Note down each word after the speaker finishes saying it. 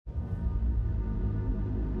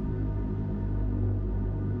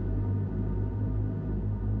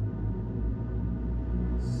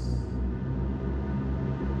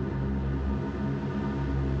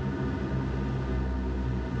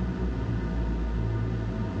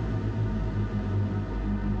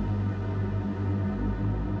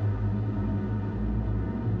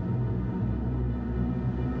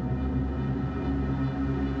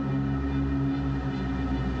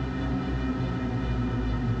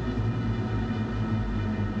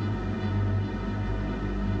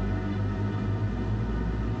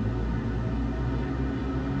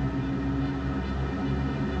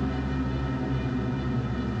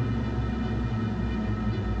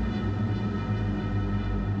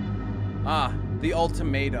Ah, the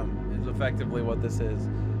ultimatum is effectively what this is.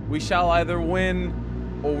 We shall either win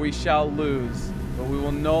or we shall lose, but we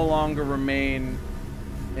will no longer remain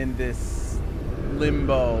in this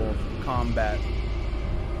limbo of combat.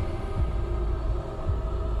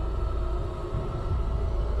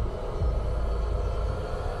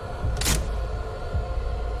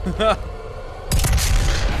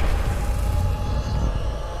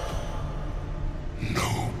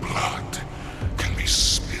 No blood can be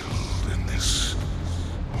spilled in this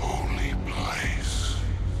holy place.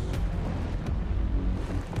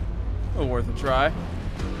 Well, worth a try.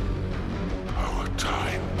 Our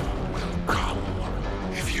time will come.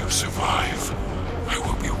 If you survive, I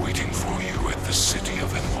will be waiting for you at the city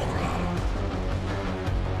of Immora.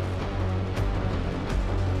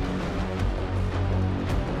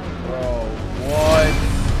 Bro, what?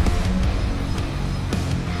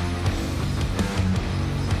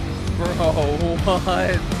 Bro,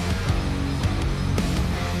 what?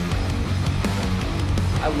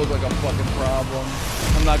 I look like a fucking problem.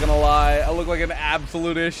 I'm not gonna lie. I look like an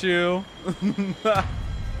absolute issue.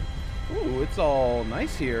 Ooh, it's all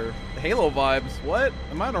nice here. Halo vibes. What?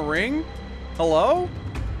 Am I in a ring? Hello?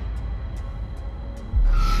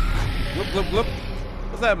 Whoop, whoop, whoop.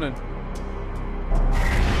 What's happening?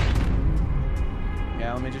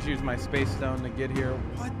 Yeah, let me just use my space stone to get here.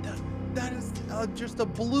 What the? That is just a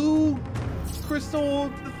blue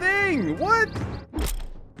crystal thing. What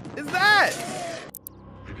is that?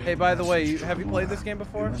 Hey, by the way, have you played this game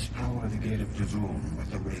before? You must power the gate of the room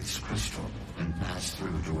with the Wraith's crystal and pass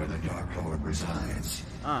through to where the Dark Lord resides.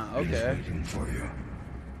 Ah, He is okay. waiting for you.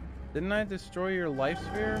 Didn't I destroy your life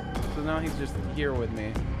sphere? So now he's just here with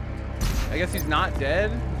me. I guess he's not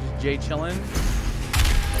dead. Just Jay chilling.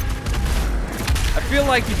 I feel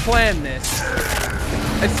like he planned this.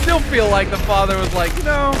 I still feel like the father was like, you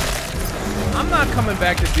know, I'm not coming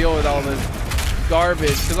back to deal with all this garbage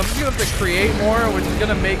because I'm just gonna have to create more, which is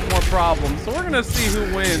gonna make more problems. So we're gonna see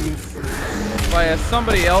who wins via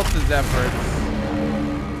somebody else's efforts,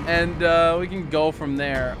 and we can go from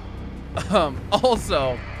there.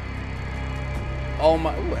 Also, all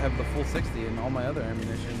my I have the full 60 and all my other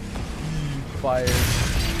ammunition fired.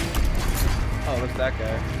 Oh, there's that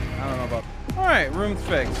guy. I don't know about. All right, room's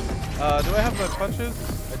fixed. Do I have the punches?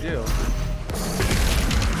 I do.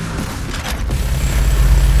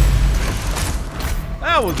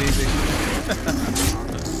 That was easy.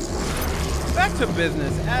 Back to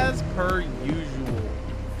business as per usual.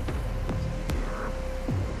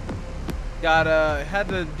 Had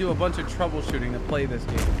to do a bunch of troubleshooting to play this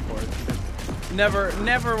game, of course.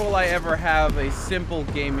 Never will I ever have a simple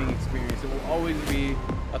gaming experience. It will always be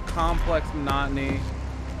a complex monotony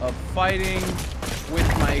of fighting with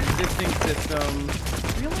my existing system.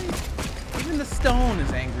 Really? Even the stone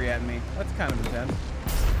is angry at me. That's kind of intense.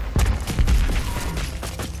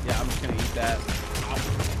 Yeah, I'm just gonna eat that.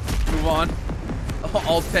 Move on.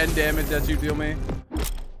 All 10 damage that you deal me.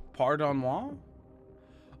 Pardon moi?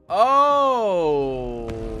 Oh.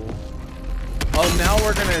 Oh, now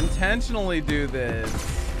we're gonna intentionally do this.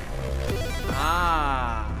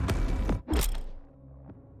 Ah.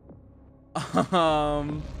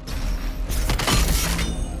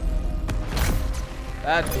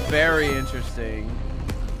 That's very interesting.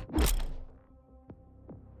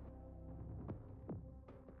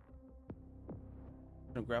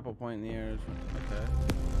 No grapple point in the air. Okay.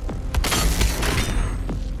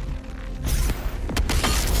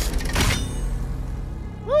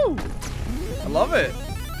 Woo! I love it.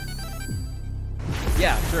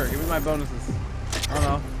 Yeah, sure. Give me my bonuses. I don't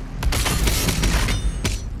know.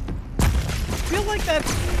 I feel like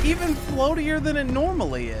that's even floatier than it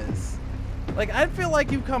normally is. Like, I feel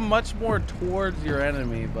like you come much more towards your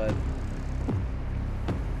enemy, but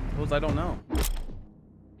suppose I don't know.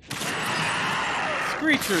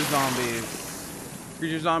 Screecher zombies.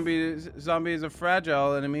 Screecher zombie is a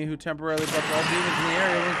fragile enemy who temporarily buffs all demons in the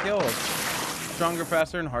area when killed. Stronger,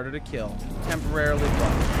 faster, and harder to kill. Temporarily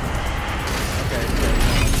buffed. Okay,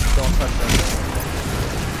 so don't touch them.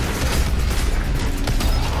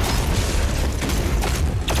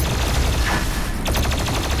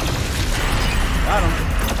 Got him.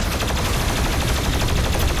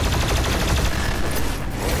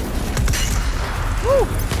 Woo!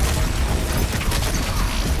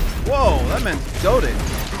 Whoa, that man's goated.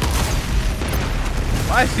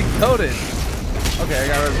 Why is he goated? Okay, I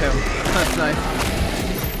got rid of him. That's nice.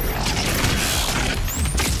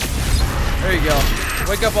 There you go.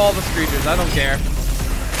 Wake up all the screechers. I don't care.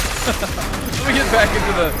 Let me get back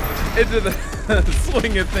into the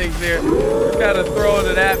swing of things here. Kind of throwing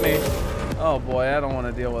it at me. Oh boy, I don't want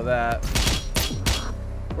to deal with that.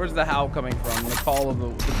 Where's the howl coming from? The call of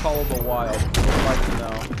the wild. I'd like to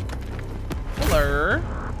know. Hello.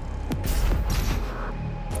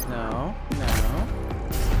 No.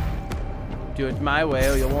 Do it my way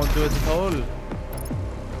or you won't do it at all.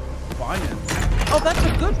 Fine. Oh, that's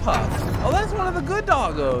a good pup. Oh, that's one of the good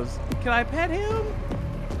doggos. Can I pet him?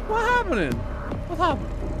 What happening? What's happening?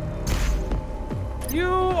 You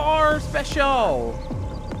are special.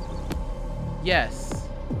 Yes.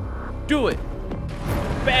 Do it.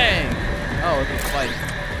 Bang. Oh, it's a fight.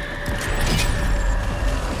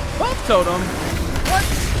 Buff totem. What?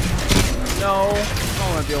 No. I don't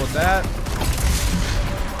want to deal with that.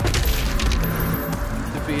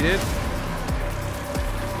 Defeated.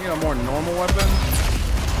 You got a more normal weapon?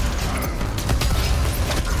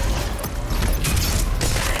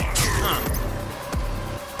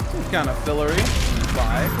 Seems kind of fillery.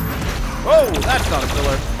 Bye. Whoa, that's not a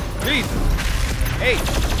filler. Jesus. Hey.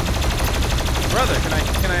 Brother, can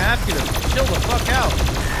I ask you to chill the fuck out?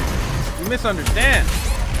 You misunderstand.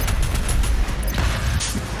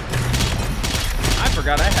 I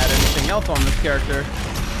forgot I had anything else on this character.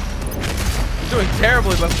 I'm doing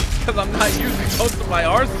terribly, but because I'm not using most of my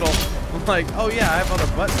arsenal, I'm like, oh yeah, I have other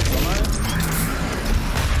buttons, don't I?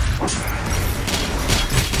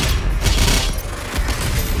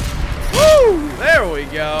 Woo! There we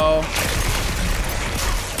go.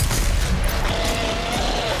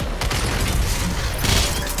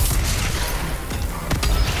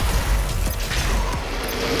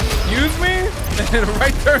 Excuse me?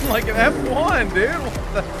 Right turn like an F1, dude.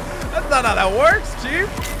 That's not how that works, Chief.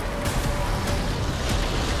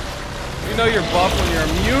 You know you're buff when you're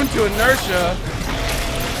immune to inertia.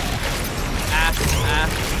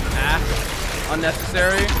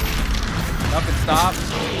 Unnecessary. Nothing stops.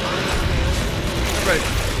 Everybody,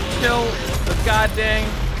 chill the goddamn.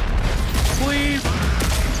 Please.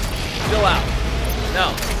 Chill out.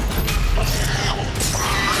 No.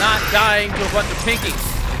 Not dying to a bunch of pinkies.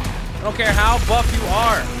 I don't care how buff you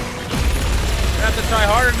are. You have to try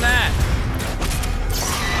harder than that.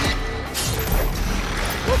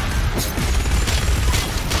 Whoop.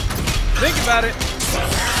 Think about it.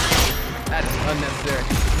 That's unnecessary.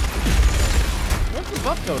 What's the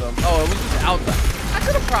buff totem? Oh, it was just outside. I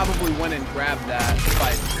could have probably went and grabbed that if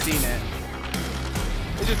I'd seen it.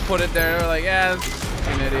 They just put it there. Like, yeah,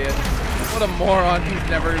 an idiot. What a moron. He's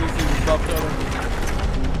never going to see this buff totem.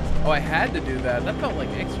 Oh, I had to do that. That felt like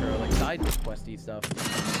extra, like side questy stuff.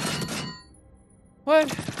 What?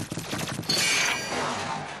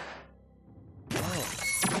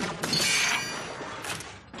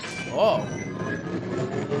 Oh.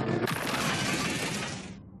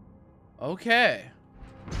 Okay.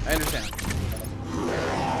 I understand.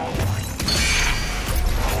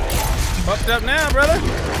 Fucked up now, brother.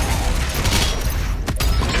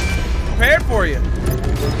 Prepared for you.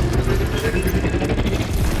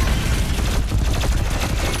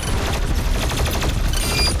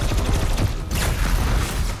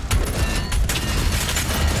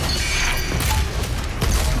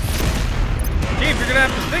 Chief, you're gonna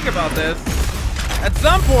have to think about this. At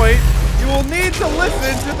some point, you will need to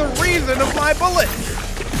listen to the reason of my bullets.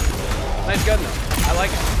 Nice gun though. I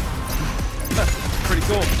like it. Pretty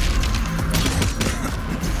cool.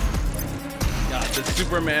 God, the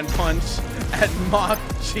Superman punch at Mach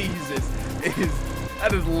Jesus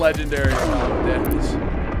that is legendary amount of damage.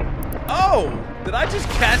 Oh, did I just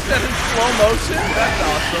catch that in slow motion? That's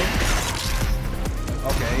awesome.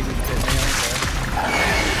 Okay, he just hit me.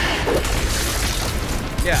 Okay.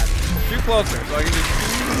 Yeah, too closer, so I can just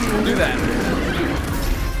do that.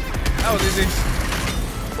 That was easy.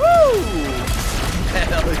 Woo!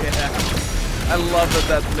 Hell yeah. I love that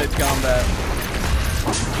that's mid-combat.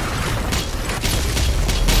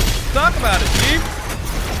 Talk about it, Chief.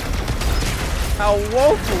 How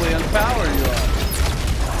woefully empowered you are.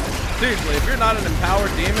 Seriously, if you're not an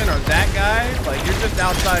empowered demon or that guy, like, you're just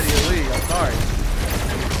outside of your league. I'm sorry.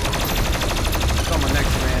 Someone next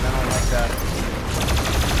to me, and I don't like that.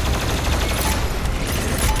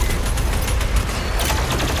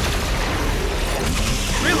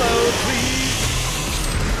 Reload, please.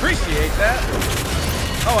 Appreciate that.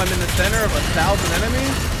 Oh, I'm in the center of 1,000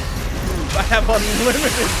 enemies? I have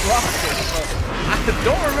unlimited rockets. I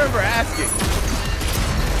don't remember asking.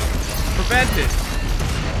 Prevented.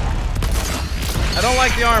 I don't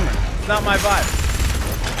like the armor. It's not my vibe.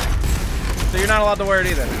 So you're not allowed to wear it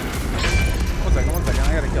either. One second.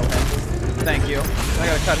 I gotta kill him. Thank you. I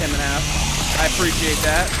gotta cut him in half. I appreciate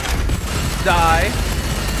that. Die.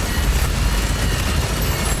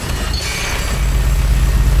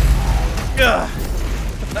 Ugh.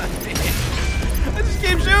 I just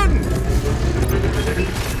keep shooting.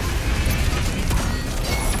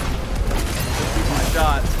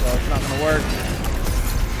 gonna work.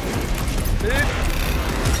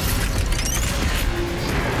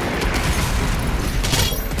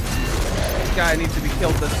 This guy needs to be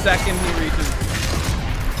killed the second he reaches.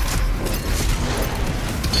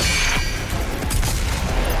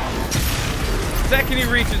 The second he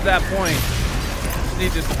reaches that point,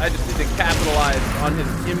 I just need to capitalize on his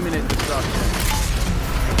imminent destruction.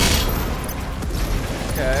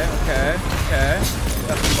 Okay.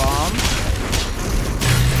 Got some bombs.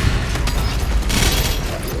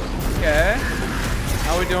 Okay.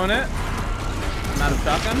 How are we doing it? I'm out of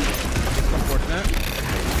shotgun. It's unfortunate.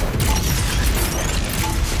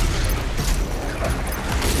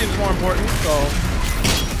 Seems more important, so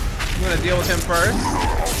I'm gonna deal with him first.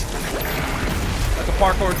 Like a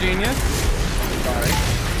parkour genius. Sorry.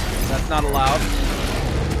 That's not allowed.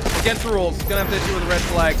 Against the rules. Gonna have to hit you with a red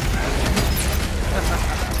flag.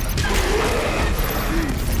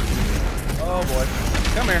 Oh boy.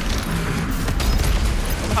 Come here.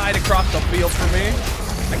 Don't hide across the field from me.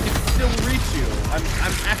 I can still reach you. I'm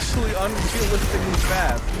actually unrealistically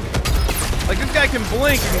fast. Like, this guy can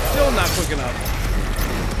blink and he's still not quick enough.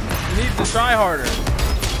 He needs to try harder.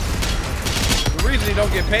 The reason he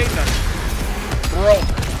don't get paid nothing.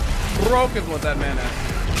 Broke is what that man is.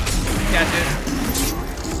 Catch it.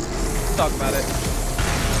 Let's talk about it.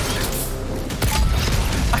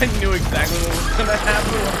 I knew exactly what was gonna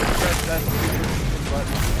happen when I pressed that stupid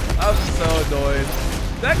button. I was so annoyed.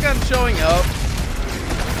 That gun showing up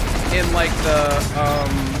in like the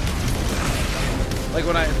like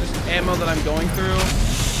when I just ammo that I'm going through,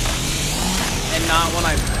 and not when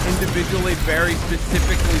I individually very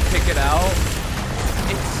specifically pick it out.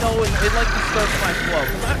 It's so it like disturbs my flow.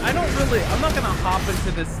 I'm not gonna hop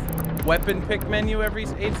into this weapon pick menu every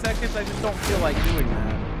 8 seconds. I just don't feel like doing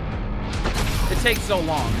that. It takes so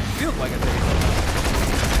long. It feels like it takes so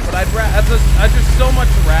long. But I'd just so much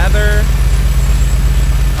rather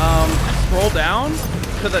just scroll down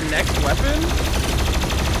to the next weapon,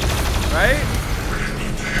 right?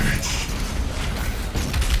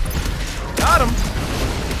 Got him.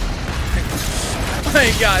 I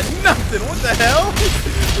ain't got nothing. What the hell?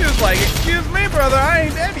 He was like, excuse me, brother, I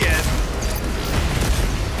ain't dead yet.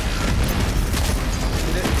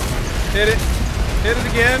 Hit it. Hit it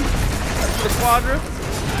again. That's for the quadra. I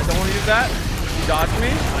don't want to use that. He dodged me.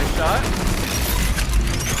 Nice shot.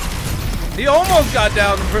 He almost got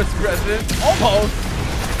down the first resident. Almost.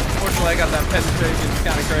 Unfortunately, I got that penetration. It's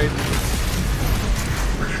kind of crazy.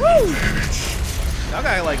 Woo! That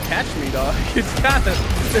guy like catch me, dog. It's kind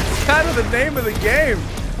of the name of the game.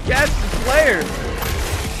 Catch the player.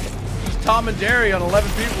 Just Tom and Jerry on 11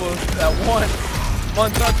 people at once.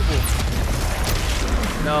 Untouchable.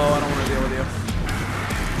 No, I don't want to deal with you.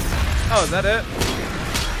 Oh, is that it?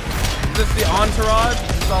 Is this the entourage? Is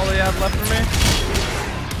this all they have left for me?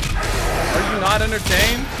 Are you not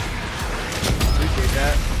entertained? Appreciate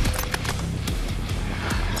that.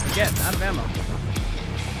 Again, out of ammo.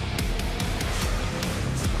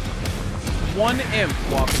 One imp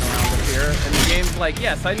walking around up here, and the game's like,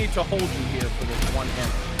 yes, I need to hold you here for this one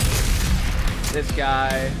imp. This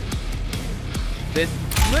guy. This,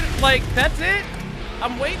 like, that's it?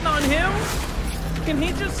 I'm waiting on him? Can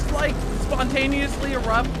he just, like, spontaneously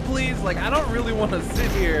erupt, please? Like, I don't really want to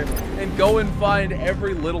sit here and go and find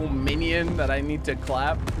every little minion that I need to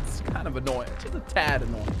clap. It's kind of annoying. Just a tad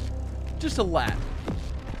annoying. Just a lad.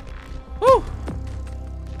 Whew.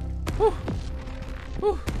 Whew.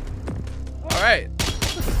 Whew. Alright.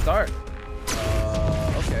 Let's start.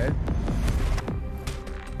 Okay.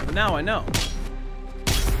 But now I know.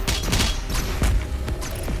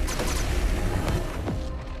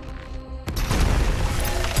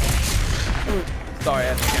 Sorry, I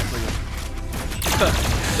had to cancel you.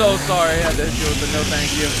 So sorry, I had to hit you with the no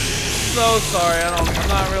thank you. So sorry, I'm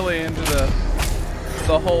not really into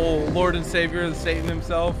the whole Lord and Savior of Satan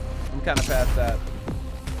himself. I'm kind of past that.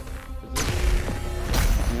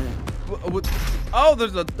 Oh,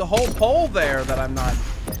 there's the whole pole there that I'm not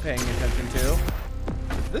paying attention to.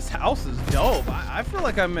 This house is dope. I feel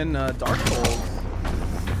like I'm in Dark Souls.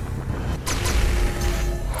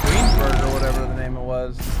 Queensburg or whatever the name it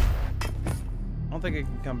was. I don't think I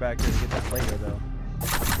can come back here and get that later, though.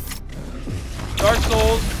 Dark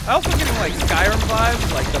Souls. I also getting like Skyrim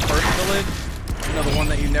vibes, like the first village. You know, the one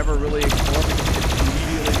that you never really explore because it gets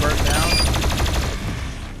immediately burnt down.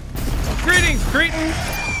 Greetings, Cretans!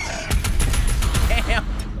 Damn.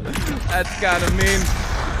 That's kind of mean.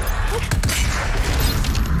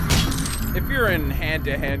 If you're in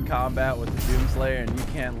hand-to-hand combat with the Doomslayer and you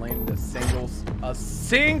can't land a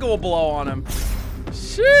single blow on him,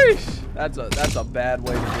 sheesh. That's a bad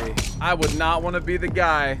way to be. I would not want to be the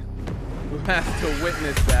guy who has to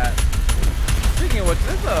witness that. Speaking of which,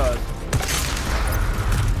 there's a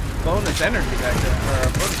bonus energy back there, or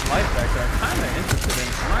a bonus life back there. I'm kind of interested in.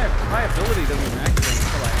 My ability doesn't even activate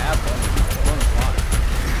until I have the bonus life.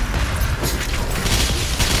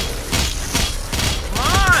 Come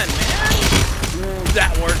on, man! That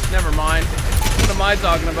works. Never mind. What am I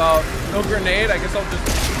talking about? No grenade? I guess I'll just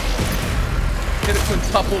hit a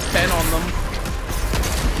quintuple 10 on them.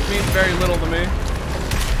 It means very little to me.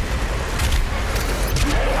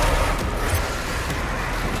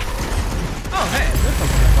 Oh, hey, there's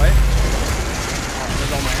something to fight. Oh,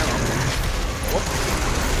 there's all my ammo. Whoops.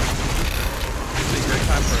 This is a great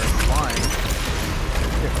time for flying.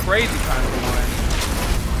 It's a crazy time for line.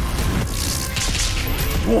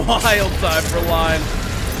 Wild time for line.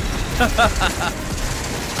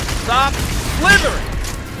 Stop slithering!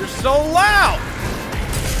 You're so loud!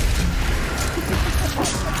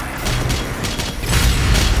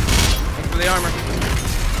 Thanks for the armor.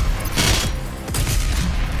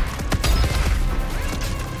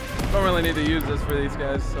 Don't really need to use this for these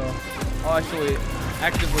guys, so I'll actually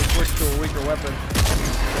actively switch to a weaker weapon.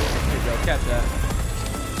 There you go, catch that.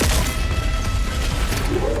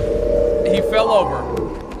 He fell over.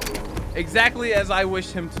 Exactly as I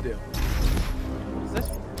wished him to do. What is this?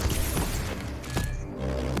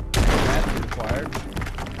 Rats required.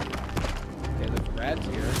 Okay, there's rats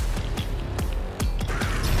here.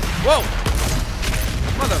 Whoa!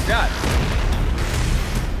 Mother of God.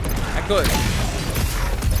 I could.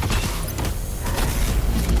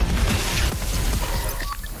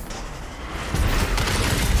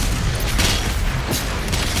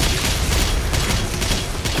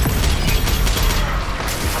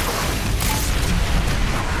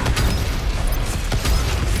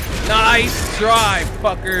 Nice try,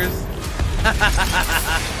 fuckers.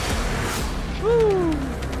 Woo.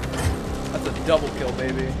 That's a double kill,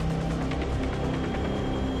 baby.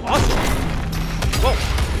 Awesome. Whoa.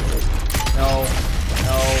 No.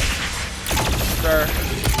 No. Sir. I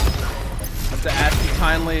have to ask you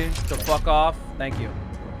kindly to fuck off. Thank you.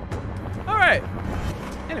 Alright.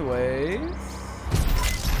 Anyways.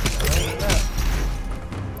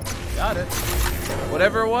 Got it.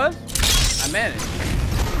 Whatever it was, I managed.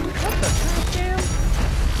 What the damn?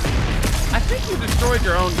 I think you destroyed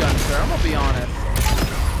your own gun, sir. I'm gonna be honest.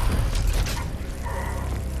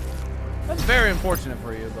 That's very unfortunate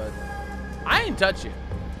for you, but I ain't touch you.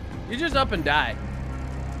 You just up and died.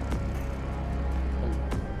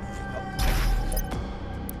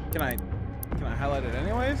 Can I highlight it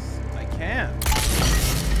anyways? I can.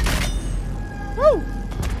 Woo!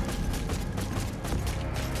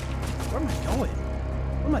 Where am I going?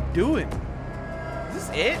 What am I doing? Is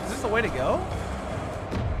this it? Is this the way to go?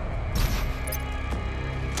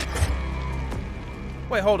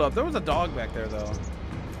 Wait, hold up. There was a dog back there, though.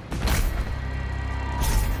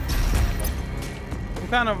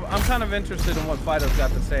 I'm kind of interested in what Fido's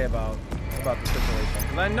got to say about the situation,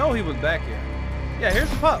 because I know he was back here. Yeah, here's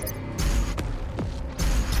the pup.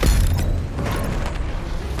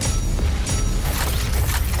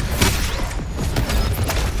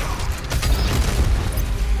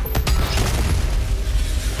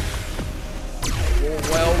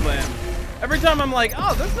 Well then. Every time I'm like,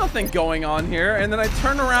 oh, there's nothing going on here, and then I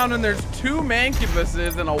turn around and there's two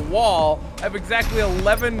mancubuses and a wall. I have exactly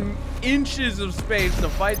 11 inches of space to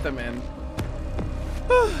fight them in.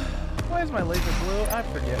 Why is my laser blue? I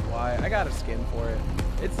forget why. I got a skin for it.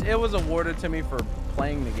 It was awarded to me for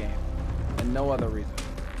playing the game, and no other reason.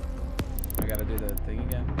 I gotta do the thing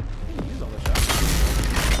again. I use all the shots.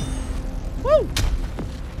 Woo!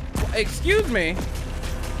 Excuse me.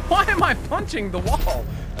 Why am I punching the wall?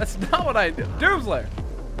 That's not what I did. Doom Slayer.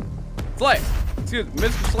 Slayer. Excuse me.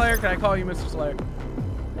 Mr. Slayer, can I call you Mr. Slayer?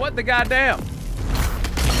 What the goddamn?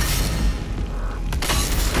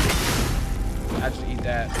 I should eat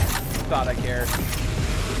that. Thought I cared.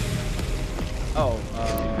 Oh,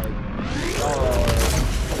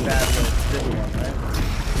 that's this one,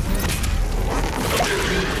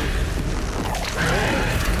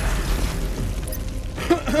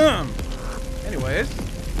 right? Anyways.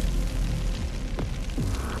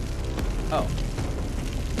 Oh.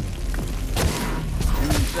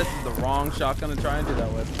 This is the wrong shotgun to try and do that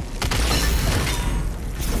with.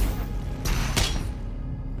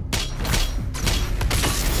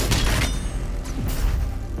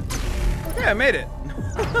 Okay, I made it.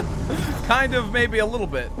 Kind of, maybe a little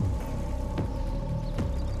bit.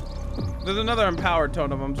 There's another empowered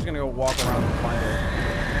totem. I'm just gonna go walk around and find it.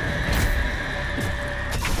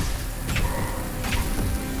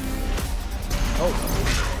 Oh.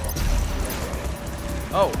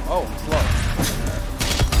 Oh, oh, I'm slow.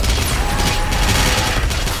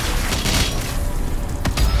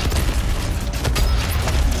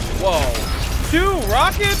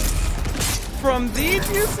 rockets from these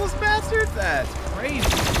useless bastards? That's crazy.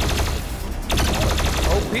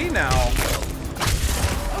 OP now.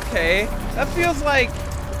 Okay, that feels like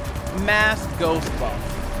masked ghost buff,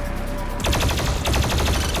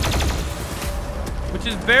 which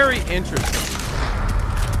is very interesting.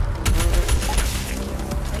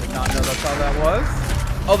 I did not know that's how that was.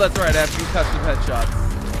 Oh, that's right, I have some custom headshots.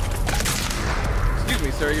 Excuse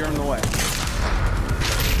me, sir, you're in the way.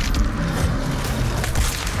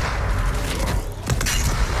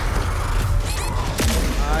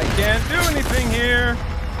 I can't do anything here.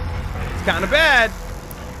 It's kind of bad.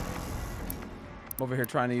 I'm over here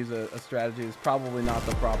trying to use a strategy. It's probably not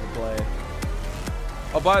the proper play.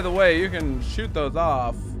 Oh, by the way, you can shoot those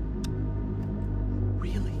off.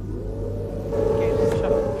 Really? Okay, just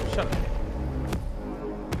shut up. Shut up.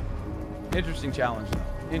 Interesting challenge, though.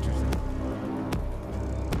 Interesting.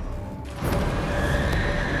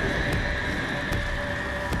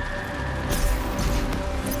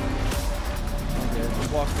 Okay,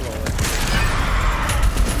 just walk slowly.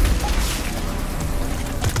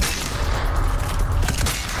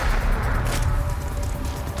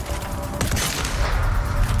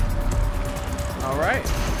 All right.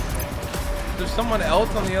 There's someone else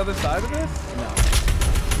on the other side of this? No.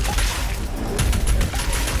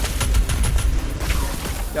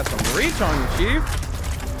 Got some reach on you, Chief.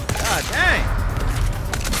 God dang.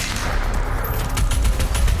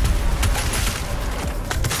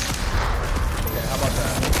 Okay, how about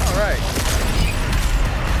that? All right.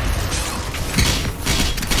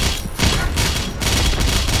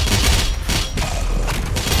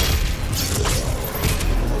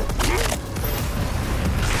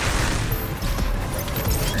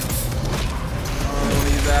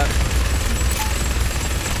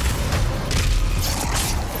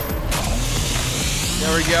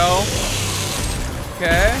 There we go.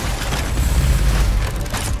 Okay.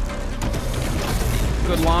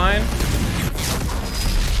 Good line.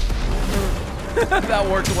 That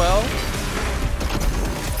worked well.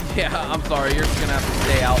 Yeah, I'm sorry. You're just gonna have to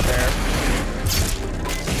stay out there.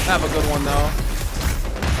 Have a good one, though.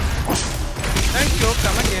 Thank you.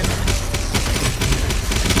 Come again.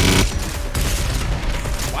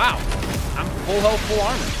 Wow. I'm full health, full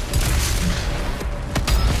armor.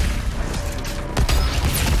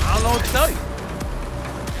 I don't know what to tell you.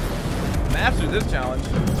 Mastered this challenge.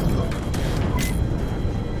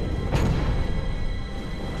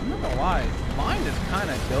 I'm not gonna lie, mine is kind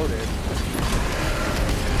of goated.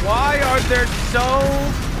 Why are there so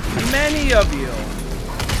many of you?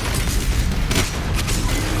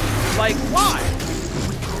 Like, why?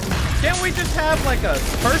 Can't we just have like a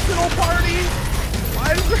personal party?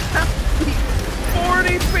 Why does there have to be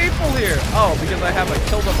 40 people here? Oh, because I have a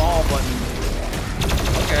kill them all button.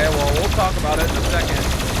 Okay, well, we'll talk about it in a second.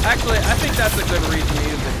 Actually, I think that's a good reason to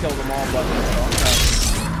use the kill them all button. So I'm gonna...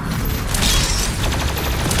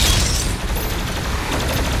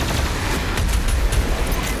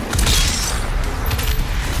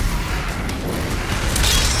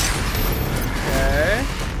 Okay.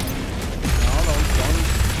 No,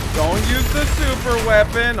 don't use the super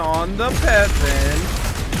weapon on the peasant.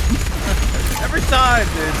 Every time,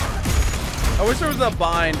 dude. I wish there was a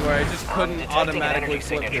bind where I just couldn't automatically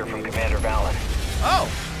flip signature from Commander Valen. Oh,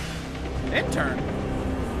 intern,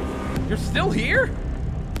 you're still here?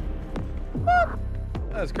 What?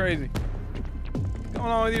 That's crazy. What's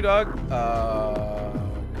going on with you, dog?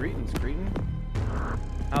 Greetings, Cretan.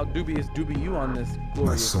 How dubious do you on this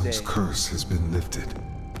glorious day? My soul's curse has been lifted,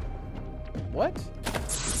 What?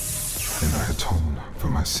 and I atone for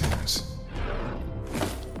my sins.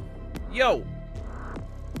 Yo.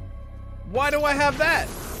 Why do I have that?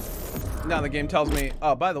 Now the game tells me,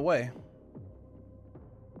 oh, by the way.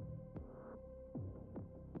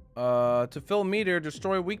 To fill meter,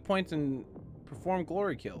 destroy weak points and perform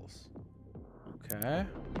glory kills. Okay.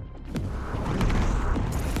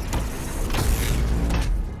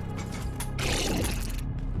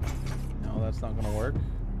 No, that's not gonna work.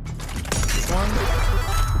 This one.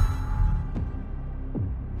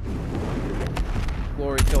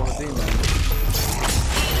 Glory kill the demon.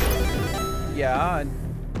 Yeah.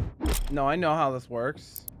 No, I know how this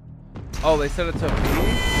works. Oh, they set it to B?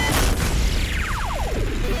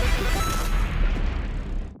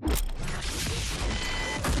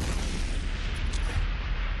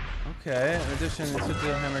 Okay, in addition, the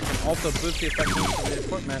Citadel Hammer can also boost the effectiveness of the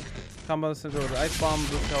equipment. Combo the Citadel with Ice Bomb,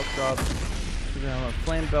 boost health drops. Citadel Hammer,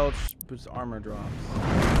 Flame Belch, boosts armor drops.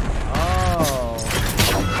 Oh.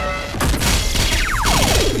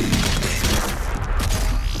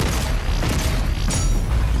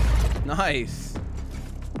 Nice.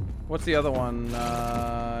 What's the other one?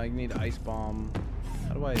 You need Ice Bomb.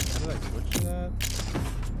 How did I switch to that?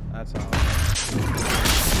 That's how.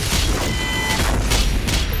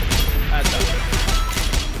 That's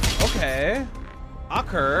how. Okay.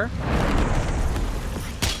 Occur.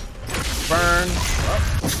 Burn. Oh.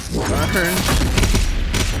 Burn.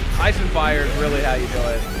 Ice and fire is really how you do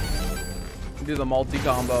it. You do the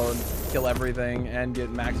multi-combo and kill everything and get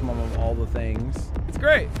maximum of all the things. It's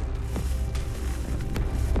great.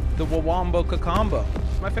 The Wawambo Kakombo.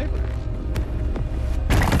 It's my favorite.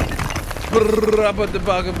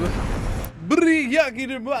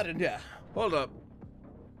 Hold up.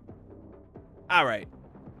 All right.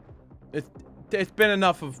 It's been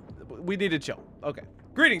enough of... We need to chill. Okay.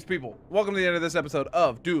 Greetings, people. Welcome to the end of this episode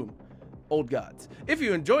of Doom Old Gods. If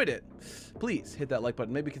you enjoyed it, please hit that like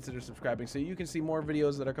button. Maybe consider subscribing so you can see more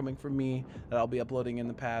videos that are coming from me that I'll be uploading in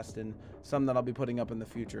the past and some that I'll be putting up in the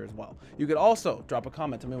future as well. You could also drop a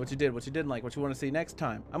comment. Tell me what you did, what you didn't like, what you want to see next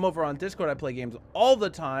time. I'm over on Discord. I play games all the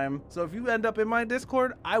time. So if you end up in my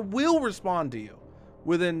Discord, I will respond to you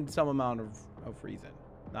within some amount of reason.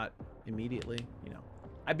 Not immediately, you know.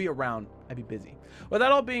 I'd be around. I'd be busy. With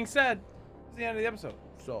that all being said, it's the end of the episode.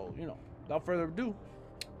 So, you know, without further ado,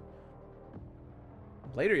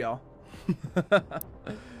 later, y'all.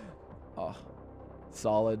 Oh,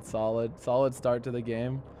 solid start to the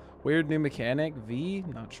game. Weird new mechanic. V,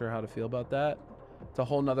 not sure how to feel about that. It's a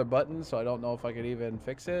whole nother button, so I don't know if I could even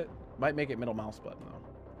fix it. Might make it middle mouse button though.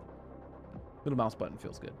 Middle mouse button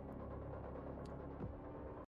feels good.